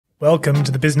Welcome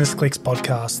to the Business Clicks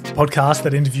podcast, the podcast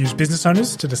that interviews business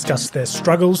owners to discuss their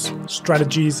struggles,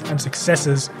 strategies, and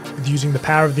successes with using the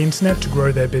power of the internet to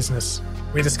grow their business.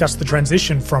 We discuss the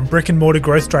transition from brick and mortar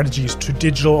growth strategies to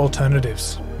digital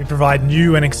alternatives. We provide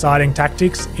new and exciting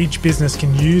tactics each business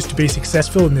can use to be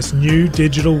successful in this new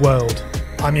digital world.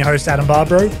 I'm your host, Adam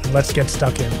Barbaro, and let's get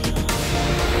stuck in.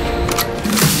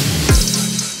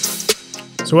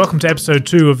 So welcome to episode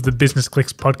 2 of the Business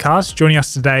Clicks podcast. Joining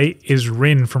us today is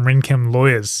Rin from Rin Kim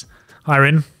Lawyers. Hi,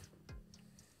 Rin.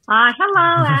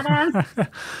 Hello, Adam.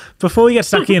 Before we get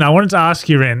stuck in, I wanted to ask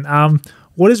you, Rin,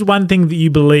 what is one thing that you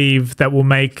believe that will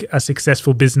make a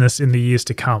successful business in the years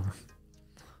to come?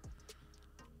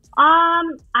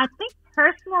 I think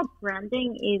personal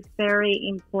branding is very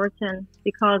important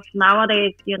because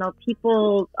nowadays,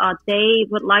 people, they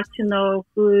would like to know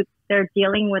who they're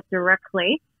dealing with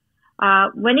directly.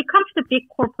 When it comes to big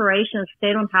corporations,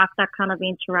 they don't have that kind of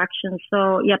interaction.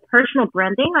 So, yeah, personal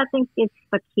branding, I think, is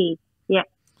the key. Yeah.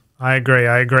 I agree.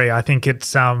 I think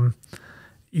it's,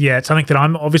 it's something that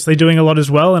I'm obviously doing a lot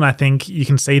as well. And I think you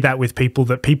can see that with people,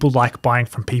 that people like buying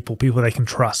from people they can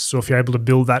trust. So if you're able to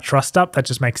build that trust up, that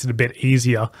just makes it a bit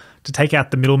easier to take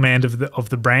out the middleman of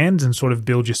the brand and sort of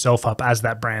build yourself up as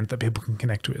that brand that people can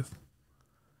connect with.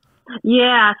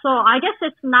 Yeah, so I guess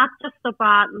it's not just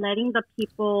about letting the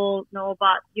people know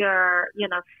about your,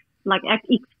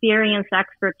 experience,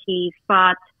 expertise,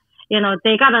 but,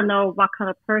 they got to know what kind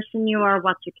of person you are,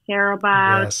 what you care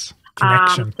about. Yes,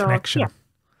 connection.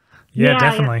 Yeah,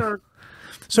 definitely.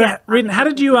 Rin, how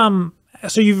did you,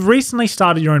 so you've recently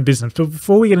started your own business, but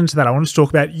before we get into that, I want to talk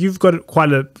about, you've got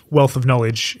quite a wealth of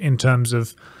knowledge in terms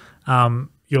of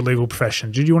your legal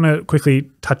profession. Did you want to quickly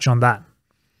touch on that?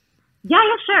 Yeah,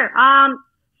 sure.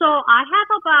 So I have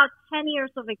about 10 years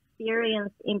of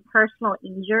experience in personal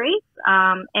injuries.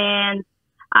 And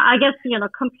I guess,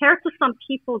 compared to some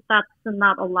people, that's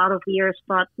not a lot of years,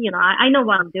 but, I know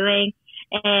what I'm doing.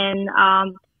 And,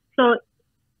 so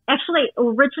actually,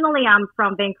 originally I'm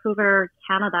from Vancouver,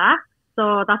 Canada.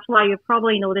 So that's why you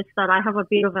probably noticed that I have a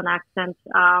bit of an accent.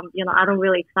 I don't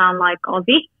really sound like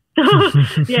Aussie.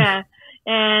 So, yeah.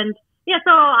 And, yeah,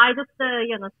 so I just,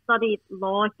 studied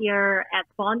law here at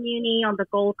Bond Uni on the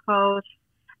Gold Coast,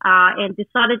 and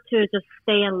decided to just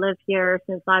stay and live here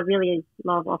since I really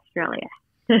love Australia.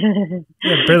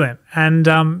 Yeah, brilliant. And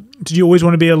did you always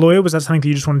want to be a lawyer? Was that something that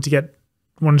you just wanted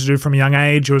to do from a young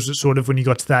age, or was it sort of when you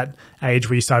got to that age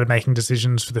where you started making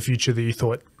decisions for the future that you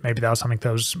thought maybe that was something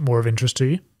that was more of interest to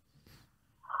you?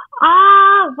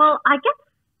 Well, I guess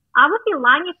I would be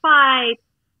lying if I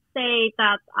say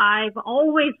that I've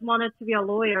always wanted to be a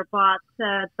lawyer, but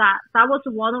that was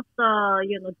one of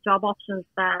the job options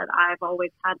that I've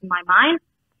always had in my mind.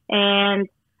 And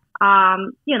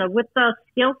with the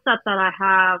skill set that I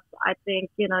have, I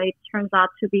think it turns out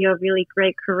to be a really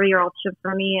great career option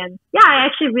for me. And yeah, I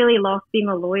actually really love being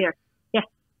a lawyer.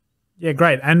 Yeah,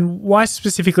 great. And why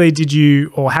specifically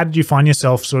how did you find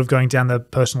yourself sort of going down the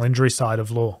personal injury side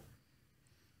of law?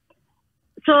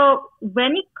 So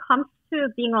when it comes to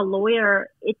being a lawyer,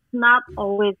 it's not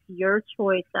always your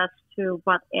choice as to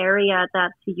what area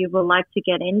that you would like to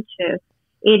get into.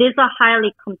 It is a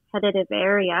highly competitive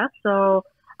area. So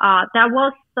that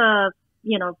was the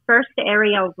first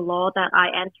area of law that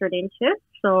I entered into.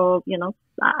 So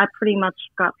I pretty much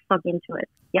got stuck into it.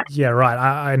 Yeah, right.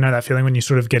 I know that feeling when you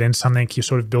sort of get into something, you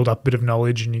sort of build up a bit of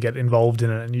knowledge and you get involved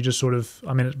in it, and you just sort of,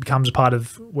 it becomes a part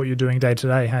of what you're doing day to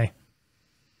day. Hey.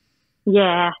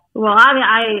 Yeah. Well,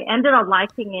 I ended up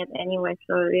liking it anyway,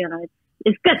 so,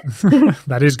 it's good.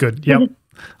 That is good. Yep.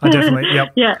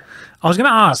 Yep. Yeah. I was going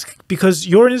to ask, because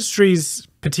your industry is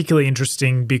particularly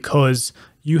interesting because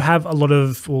you have a lot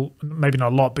of, well, maybe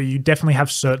not a lot, but you definitely have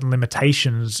certain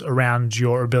limitations around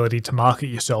your ability to market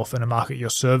yourself and to market your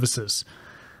services.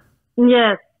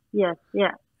 Yes.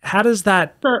 How does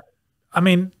that,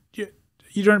 you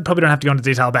probably don't have to go into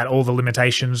detail about all the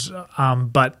limitations,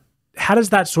 but how does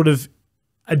that sort of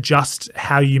adjust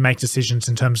how you make decisions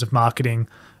in terms of marketing,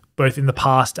 both in the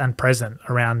past and present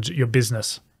around your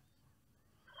business?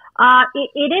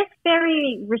 It is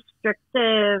very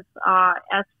restrictive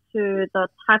as to the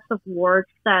types of words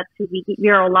that we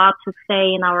are allowed to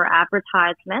say in our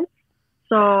advertisements.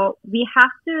 So we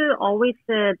have to always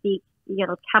be,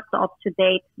 kept up to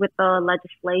date with the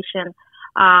legislation.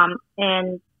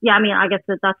 And yeah, I guess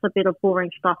that's a bit of boring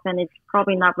stuff, and it's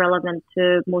probably not relevant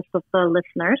to most of the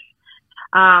listeners.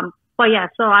 But yeah,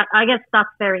 so I guess that's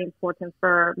very important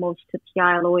for most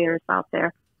TI lawyers out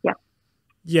there. Yeah.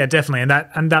 Yeah, definitely.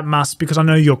 And that must, because I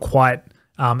know you're quite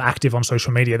active on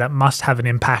social media, that must have an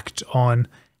impact on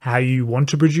how you want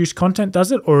to produce content,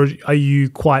 does it? Or are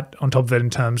you quite on top of it in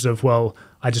terms of, well,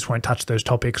 I just won't touch those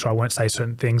topics or I won't say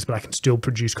certain things, but I can still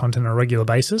produce content on a regular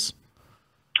basis?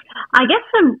 I guess,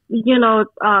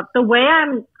 the way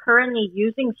I'm currently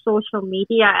using social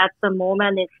media at the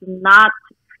moment is not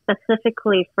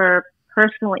specifically for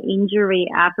personal injury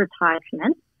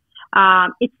advertisement.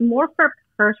 It's more for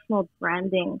personal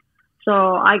branding. So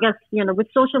I guess, with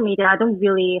social media, I don't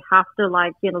really have to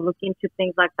look into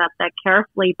things like that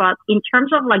carefully. But in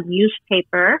terms of like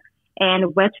newspaper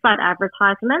and website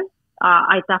advertisement,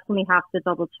 I definitely have to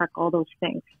double check all those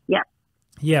things. Yeah.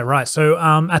 Yeah, right. So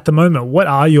at the moment, what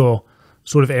are your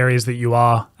sort of areas that you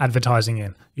are advertising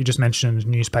in? You just mentioned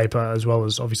newspaper as well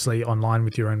as obviously online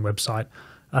with your own website.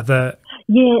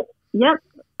 Yep.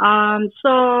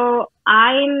 So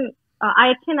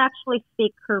I can actually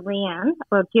speak Korean,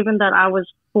 but given that I was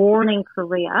born in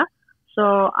Korea,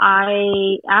 so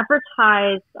I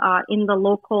advertise in the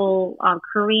local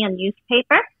Korean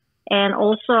newspaper, and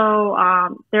also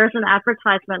there's an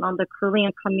advertisement on the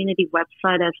Korean community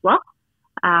website as well.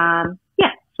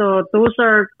 So those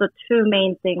are the two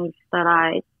main things that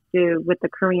I do with the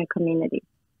Korean community.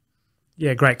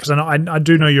 Yeah, great. Because I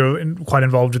do know you're quite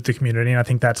involved with the community, and I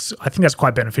think that's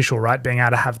quite beneficial, right? Being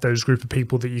able to have those group of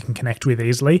people that you can connect with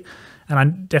easily. And I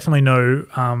definitely know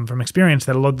from experience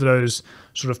that a lot of those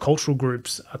sort of cultural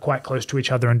groups are quite close to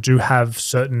each other and do have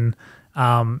certain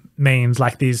means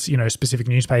like these, specific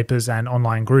newspapers and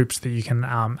online groups that you can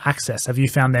access. Have you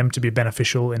found them to be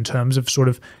beneficial in terms of sort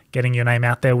of getting your name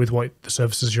out there with what the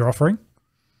services you're offering?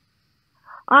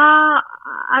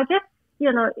 I guess,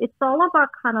 it's all about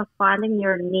kind of finding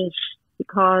your niche,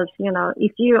 because,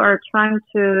 if you are trying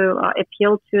to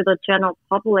appeal to the general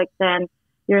public, then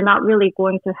you're not really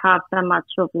going to have that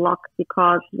much of luck,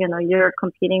 because, you're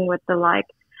competing with the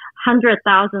hundred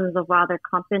thousands of other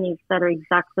companies that are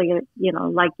exactly,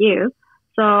 like you.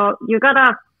 So you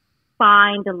gotta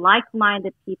find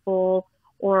like-minded people,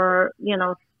 or,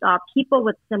 people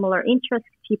with similar interests,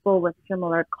 people with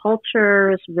similar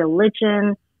cultures,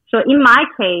 religion. So in my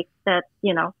case, that,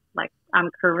 I'm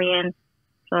Korean,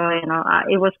 so,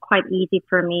 it was quite easy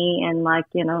for me, and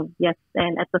yes,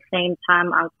 and at the same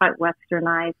time, I'm quite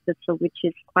westernized, so which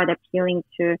is quite appealing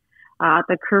to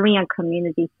the Korean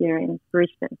community here in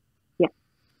Brisbane.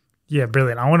 Yeah,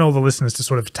 brilliant. I want all the listeners to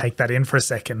sort of take that in for a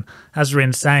second. As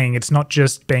Rin's saying, it's not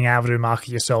just being able to market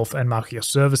yourself and market your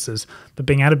services, but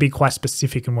being able to be quite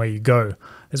specific in where you go.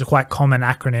 There's a quite common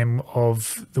acronym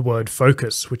of the word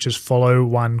FOCUS, which is follow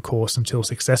one course until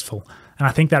successful. And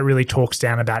I think that really talks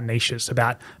down about niches,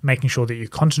 about making sure that you're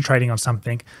concentrating on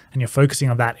something and you're focusing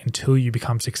on that until you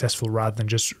become successful, rather than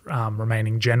just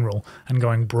remaining general and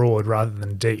going broad rather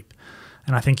than deep.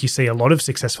 And I think you see a lot of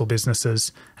successful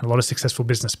businesses and a lot of successful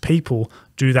business people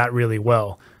do that really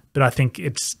well. But I think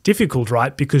it's difficult,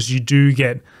 right? Because you do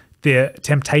get, the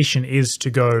temptation is to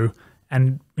go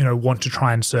and, want to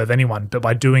try and serve anyone. But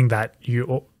by doing that,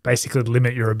 you basically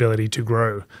limit your ability to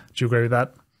grow. Do you agree with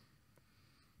that?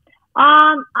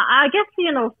 I guess,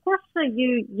 of course,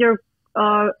 you're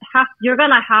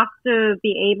going to have to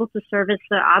be able to service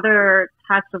the other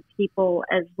types of people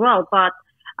as well. But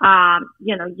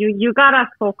you gotta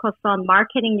focus on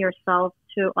marketing yourself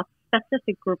to a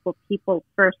specific group of people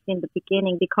first in the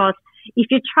beginning, because if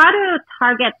you try to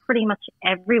target pretty much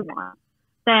everyone,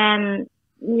 then,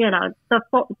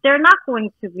 they're not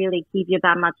going to really give you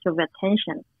that much of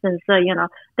attention, since,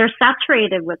 they're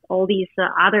saturated with all these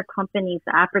other companies'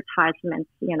 advertisements.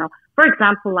 For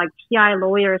example, like PI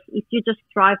lawyers, if you just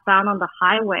drive down on the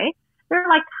highway, there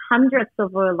are hundreds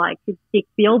of big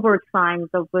billboard signs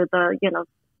of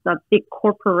the big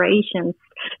corporations.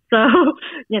 So,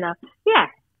 yeah.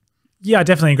 Yeah, I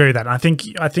definitely agree with that. I think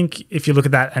if you look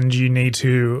at that, and you need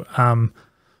to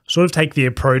sort of take the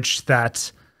approach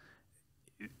that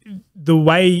the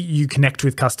way you connect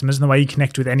with customers and the way you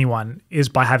connect with anyone is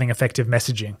by having effective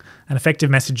messaging. And effective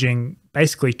messaging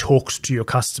basically talks to your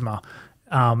customer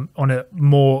on a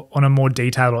more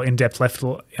detailed or in-depth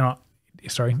level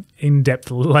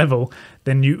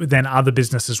than other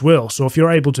businesses will. So if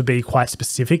you're able to be quite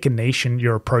specific and niche in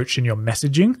your approach and your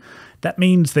messaging, that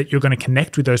means that you're going to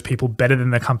connect with those people better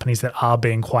than the companies that are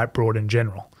being quite broad in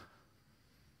general.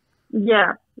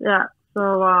 Yeah.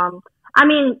 So,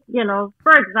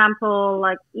 for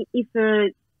example, if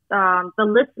the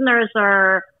listeners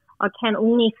can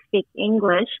only speak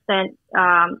English, then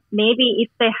maybe if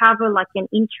they have an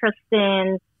interest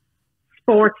in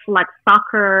sports like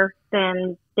soccer,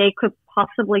 then they could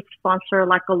possibly sponsor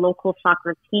a local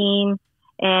soccer team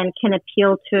and can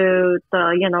appeal to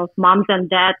the, moms and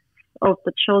dads of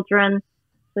the children.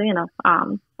 So,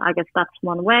 I guess that's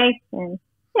one way. And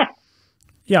yeah.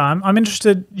 Yeah, I'm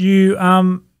interested. You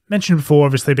mentioned before,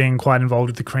 obviously being quite involved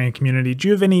with the Korean community. Do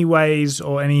you have any ways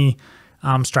or any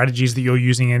strategies that you're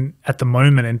using at the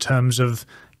moment in terms of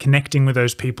connecting with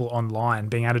those people online,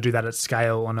 being able to do that at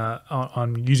scale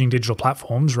on using digital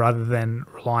platforms rather than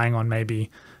relying on maybe,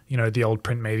 the old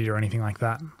print media or anything like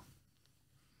that?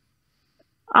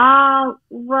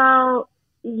 Well,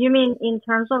 you mean in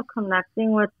terms of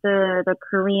connecting with the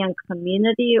Korean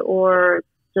community or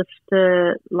just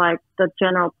the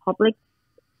general public?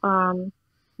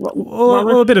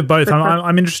 Well, a bit of both.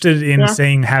 I'm interested in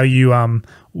seeing how you,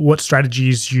 what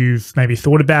strategies you've maybe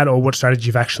thought about or what strategy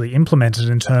you've actually implemented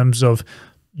in terms of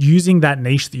using that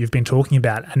niche that you've been talking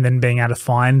about and then being able to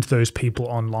find those people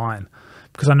online.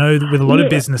 Because I know that with a lot of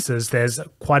businesses, there's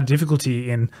quite a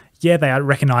difficulty in, they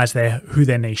recognize who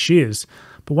their niche is.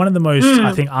 But one of the most,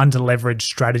 I think, under-leveraged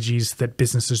strategies that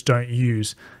businesses don't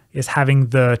use is having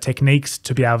the techniques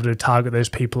to be able to target those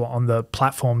people on the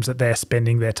platforms that they're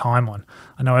spending their time on.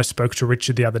 I know I spoke to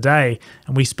Richard the other day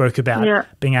and we spoke about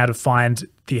being able to find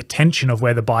the attention of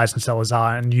where the buyers and sellers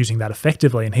are and using that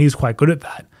effectively, and he's quite good at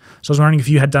that. So I was wondering if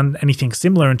you had done anything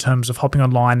similar in terms of hopping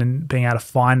online and being able to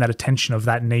find that attention of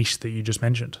that niche that you just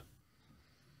mentioned.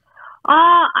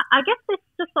 I guess it's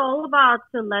just all about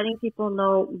letting people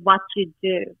know what you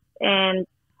do and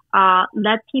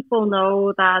let people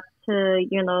know that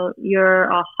you're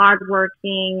a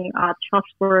hardworking,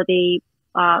 trustworthy,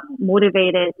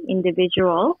 motivated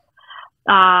individual.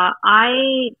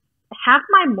 I have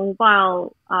my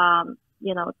mobile,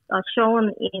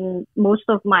 shown in most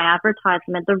of my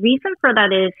advertisement. The reason for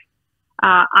that is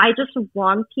I just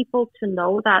want people to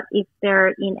know that if they're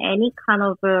in any kind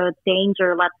of a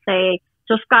danger, let's say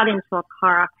just got into a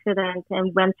car accident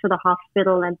and went to the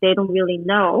hospital and they don't really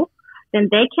know, then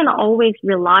they can always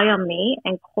rely on me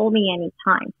and call me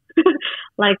anytime.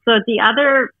 So the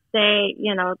other day,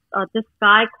 this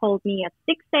guy called me at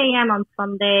 6 a.m. on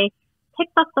Sunday,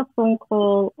 picked up the phone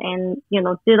call and,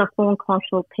 did a phone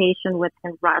consultation with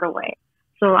him right away.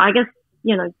 So I guess,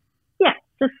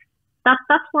 just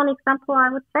that's one example I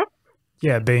would say.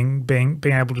 Yeah, being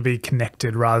able to be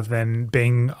connected rather than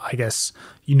being, I guess,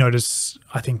 you notice,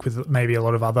 I think with maybe a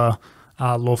lot of other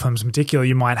law firms in particular,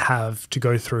 you might have to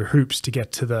go through hoops to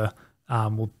get to the,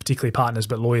 particularly partners,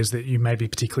 but lawyers that you maybe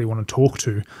particularly want to talk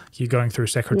to. You're going through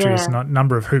secretaries, a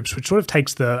number of hoops, which sort of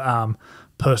takes the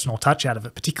personal touch out of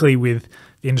it, particularly with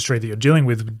the industry that you're dealing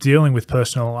with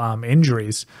personal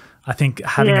injuries. I think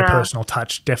having a personal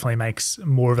touch definitely makes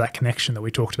more of that connection that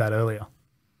we talked about earlier.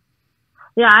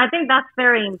 Yeah, I think that's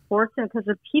very important because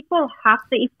if people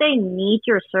if they need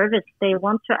your service, they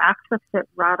want to access it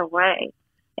right away.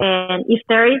 And if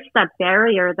there is that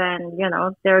barrier, then,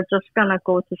 they're just going to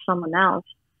go to someone else.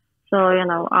 So,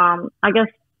 I guess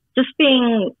just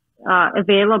being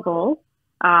available,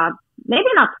 maybe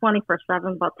not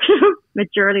 24/7, but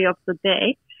majority of the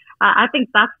day. I think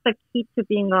that's the key to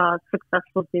being a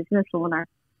successful business owner.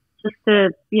 Just to,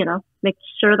 make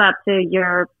sure that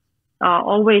you're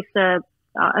always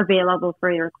available for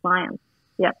your clients.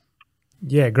 Yeah.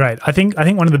 Yeah, great. I think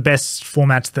one of the best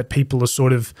formats that people are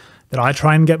that I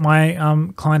try and get my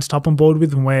clients to hop on board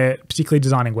with, and we're particularly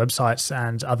designing websites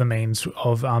and other means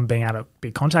of being able to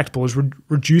be contactable, is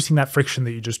reducing that friction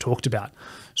that you just talked about.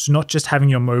 So not just having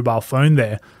your mobile phone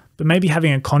there, but maybe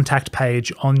having a contact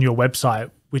page on your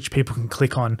website which people can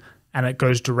click on and it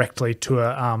goes directly to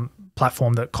a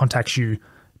platform that contacts you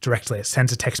directly. It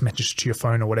sends a text message to your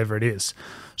phone or whatever it is.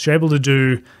 So you're able to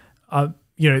do,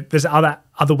 there's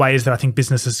other ways that I think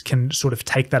businesses can sort of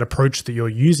take that approach that you're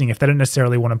using. If they don't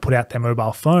necessarily want to put out their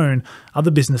mobile phone,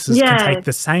 other businesses can take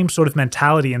the same sort of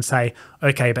mentality and say,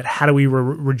 okay, but how do we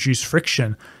reduce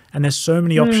friction? And there's so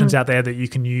many options out there that you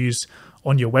can use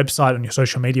on your website, on your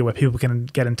social media, where people can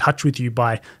get in touch with you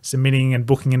by submitting and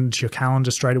booking into your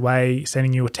calendar straight away,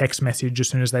 sending you a text message as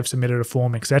soon as they've submitted a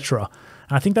form, etc.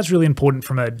 And I think that's really important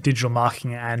from a digital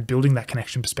marketing and building that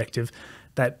connection perspective,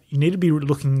 that you need to be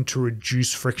looking to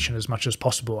reduce friction as much as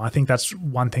possible. I think that's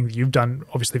one thing that you've done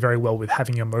obviously very well with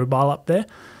having your mobile up there.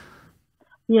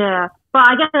 Yeah, but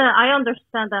I guess I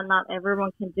understand that not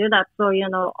everyone can do that. So,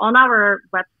 on our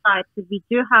website, we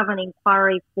do have an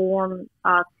inquiry form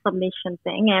submission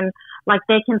thing, and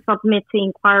they can submit to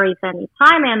inquiries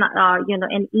anytime, and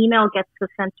an email gets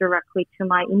sent directly to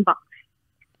my inbox.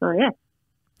 So yeah.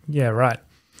 Yeah, right.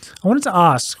 I wanted to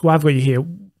ask, while I've got you here,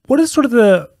 what are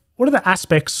the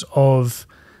aspects of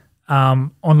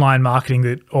online marketing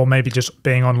that, or maybe just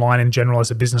being online in general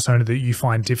as a business owner, that you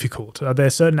find difficult? Are there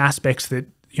certain aspects that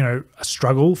a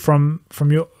struggle from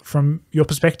your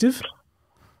perspective?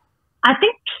 I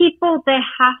think people, they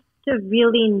have to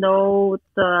really know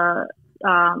the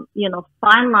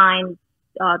fine line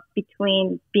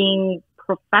between being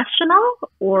professional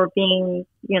or being,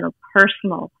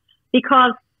 personal.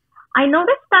 Because I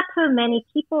noticed that to many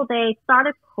people, they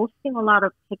started posting a lot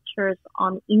of pictures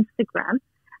on Instagram.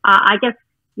 I guess,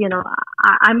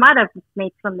 I might have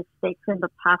made some mistakes in the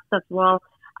past as well.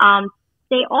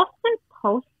 They often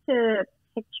post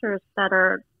pictures that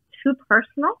are too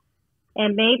personal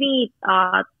and maybe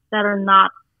that are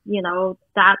not,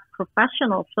 that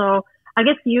professional. So I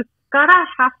guess you gotta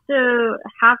have to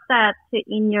have that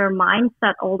in your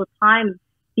mindset all the time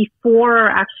before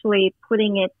actually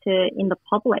putting it in the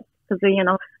public, because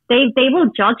they will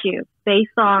judge you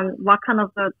based on what kind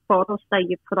of photos that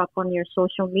you put up on your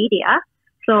social media.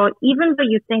 So even though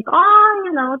you think,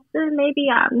 maybe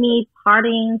me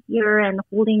partying here and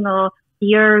holding a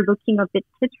beer, looking a bit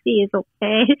tipsy is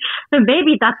okay,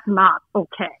 maybe that's not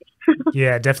okay.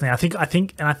 Yeah, definitely.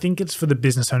 I think it's for the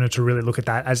business owner to really look at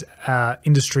that as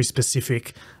industry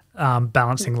specific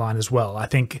balancing line as well. I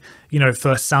think,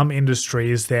 for some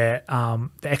industries, the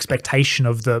expectation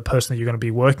of the person that you're going to be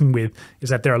working with is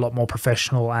that they're a lot more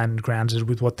professional and grounded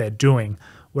with what they're doing.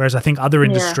 Whereas I think other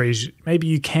industries, maybe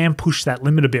you can push that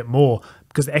limit a bit more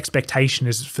because the expectation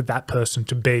is for that person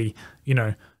to be,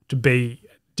 to be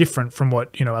different from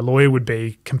what, a lawyer would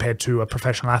be compared to a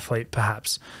professional athlete,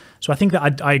 perhaps. So I think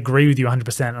that I agree with you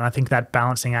 100%. And I think that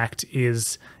balancing act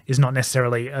is not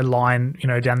necessarily a line,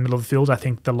 down the middle of the field. I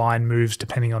think the line moves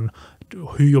depending on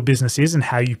who your business is and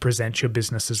how you present your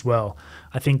business as well.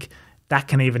 I think that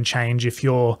can even change if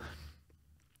you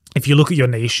look at your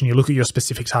niche and you look at your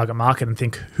specific target market and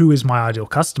think, who is my ideal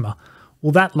customer?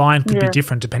 Well, that line could be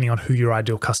different depending on who your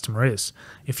ideal customer is.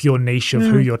 If your niche of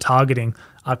who you're targeting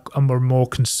are a more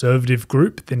conservative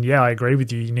group, then I agree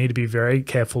with you. You need to be very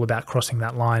careful about crossing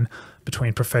that line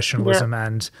between professionalism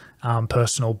and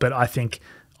personal. But I think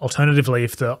alternatively,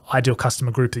 if the ideal customer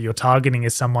group that you're targeting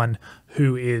is someone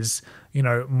who is,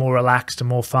 more relaxed and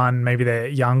more fun, maybe they're a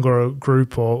younger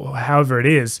group or however it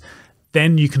is,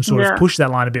 then you can sort of push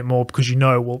that line a bit more because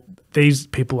well, these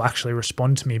people actually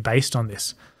respond to me based on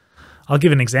this. I'll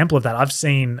give an example of that. I've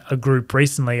seen a group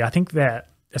recently, I think they're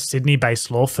a Sydney-based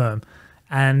law firm,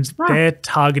 and they're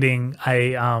targeting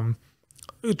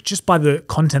just by the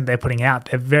content they're putting out,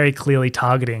 they're very clearly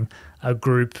targeting a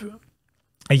group,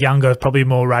 a younger, probably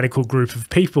more radical group of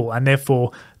people, and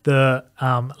therefore the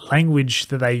language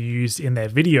that they use in their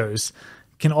videos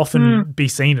can often be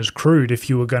seen as crude if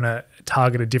you were going to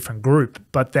target a different group,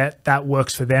 but that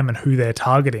works for them and who they're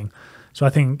targeting. So I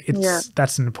think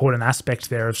that's an important aspect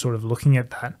there of sort of looking at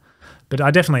that. But I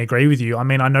definitely agree with you. I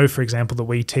mean, I know, for example, that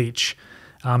we teach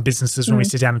businesses when we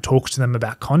sit down and talk to them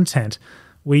about content,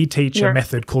 we teach a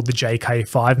method called the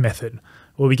JK5 method,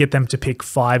 where we get them to pick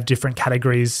 5 different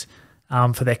categories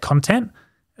for their content.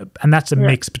 And that's a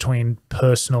mix between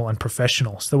personal and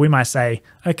professional. So we might say,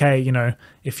 okay,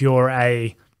 if you're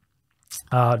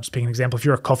just being an example, if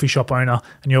you're a coffee shop owner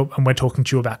and we're talking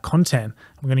to you about content,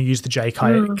 we're going to use the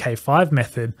JK5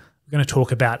 method. We're going to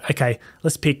talk about, okay,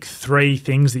 let's pick 3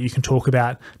 things that you can talk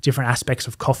about, different aspects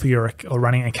of coffee or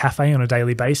running a cafe on a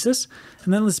daily basis.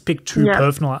 And then let's pick 2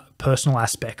 personal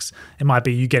aspects. It might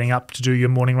be you getting up to do your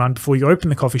morning run before you open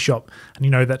the coffee shop.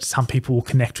 And that some people will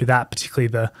connect with that, particularly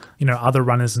the, other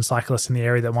runners and cyclists in the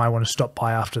area that might want to stop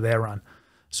by after their run.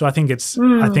 So I think that's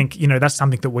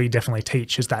something that we definitely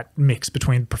teach, is that mix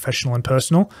between professional and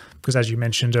personal, because as you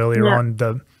mentioned earlier on,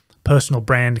 the personal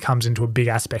brand comes into a big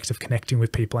aspect of connecting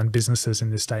with people and businesses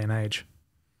in this day and age.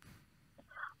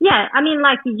 Yeah, I mean,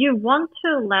 you want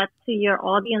to let your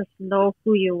audience know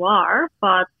who you are,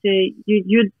 but they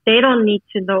don't need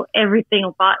to know everything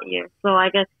about you. So I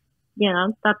guess,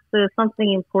 that's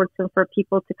something important for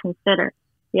people to consider.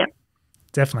 Yeah.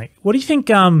 Definitely. What do you think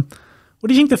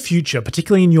the future,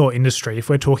 particularly in your industry, if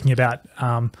we're talking about,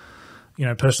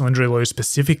 personal injury lawyers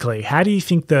specifically, how do you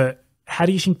think the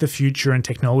future and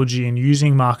technology and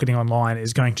using marketing online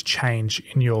is going to change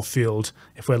in your field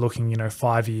if we're looking,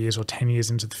 5 years or 10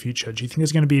 years into the future? Do you think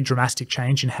there's going to be a dramatic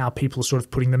change in how people are sort of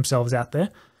putting themselves out there?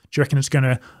 Do you reckon it's going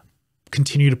to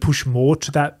continue to push more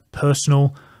to that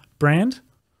personal brand?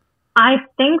 I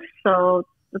think so.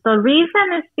 The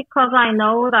reason is because I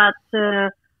know that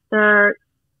there are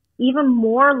even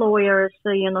more lawyers,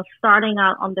 starting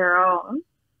out on their own.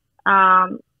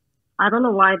 I don't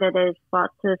know why that is, but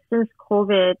since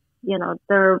COVID,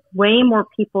 there are way more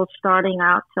people starting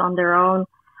out on their own.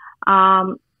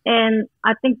 And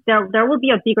I think there will be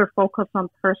a bigger focus on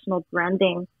personal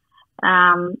branding,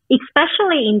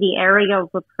 especially in the area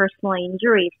of the personal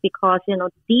injuries, because,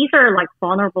 these are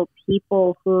vulnerable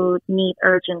people who need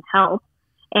urgent help,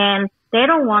 and they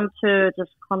don't want to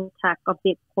just contact a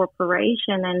big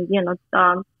corporation and,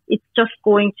 it's just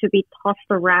going to be tossed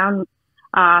around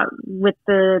with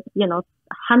the,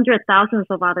 hundred thousands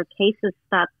of other cases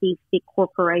that these big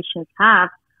corporations have.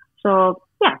 So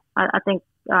yeah, I think,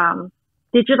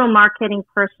 digital marketing,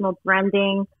 personal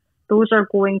branding, those are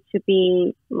going to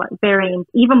be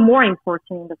even more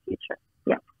important in the future.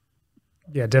 Yeah.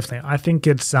 Yeah, definitely. I think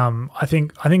it's I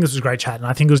think this was a great chat, and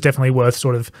I think it was definitely worth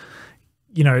sort of,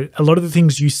 a lot of the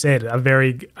things you said are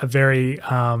very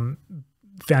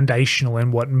foundational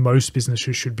in what most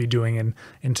businesses should be doing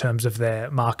in terms of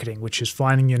their marketing, which is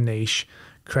finding your niche,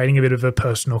 creating a bit of a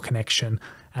personal connection,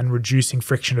 and reducing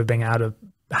friction of being able to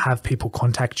have people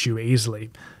contact you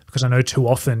easily. Because I know too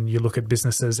often you look at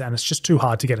businesses and it's just too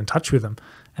hard to get in touch with them,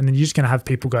 and then you're just going to have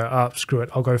people go, "Oh, screw it,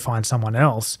 I'll go find someone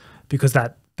else," because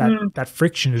that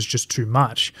friction is just too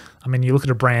much. I mean, you look at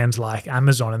a brand like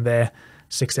Amazon and their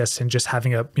success in just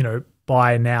having a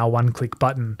buy now one-click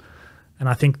button. And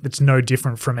I think it's no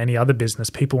different from any other business.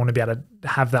 People want to be able to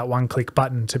have that one-click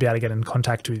button to be able to get in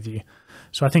contact with you.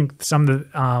 So I think some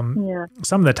of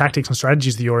the tactics and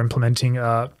strategies that you're implementing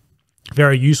are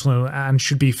very useful and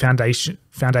should be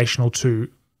foundational to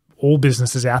all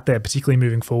businesses out there, particularly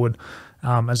moving forward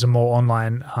as a more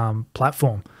online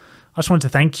platform. I just wanted to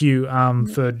thank you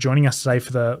for joining us today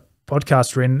for the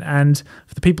podcast, Rin, and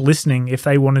for the people listening. If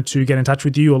they wanted to get in touch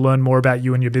with you or learn more about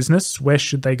you and your business, where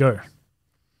should they go?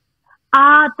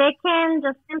 They can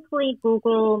just simply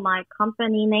Google my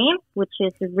company name, which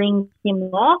is Rin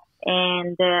Kim Law,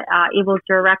 and it will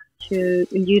direct you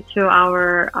to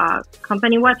our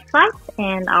company website,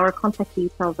 and our contact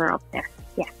details are up there.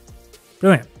 Yeah.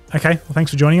 Brilliant. Okay. Well,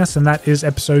 thanks for joining us. And that is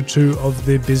episode 2 of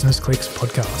the Business Clicks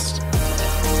podcast.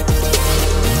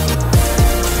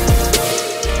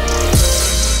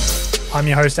 I'm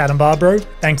your host, Adam Barbro.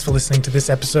 Thanks for listening to this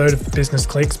episode of the Business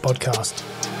Clicks podcast.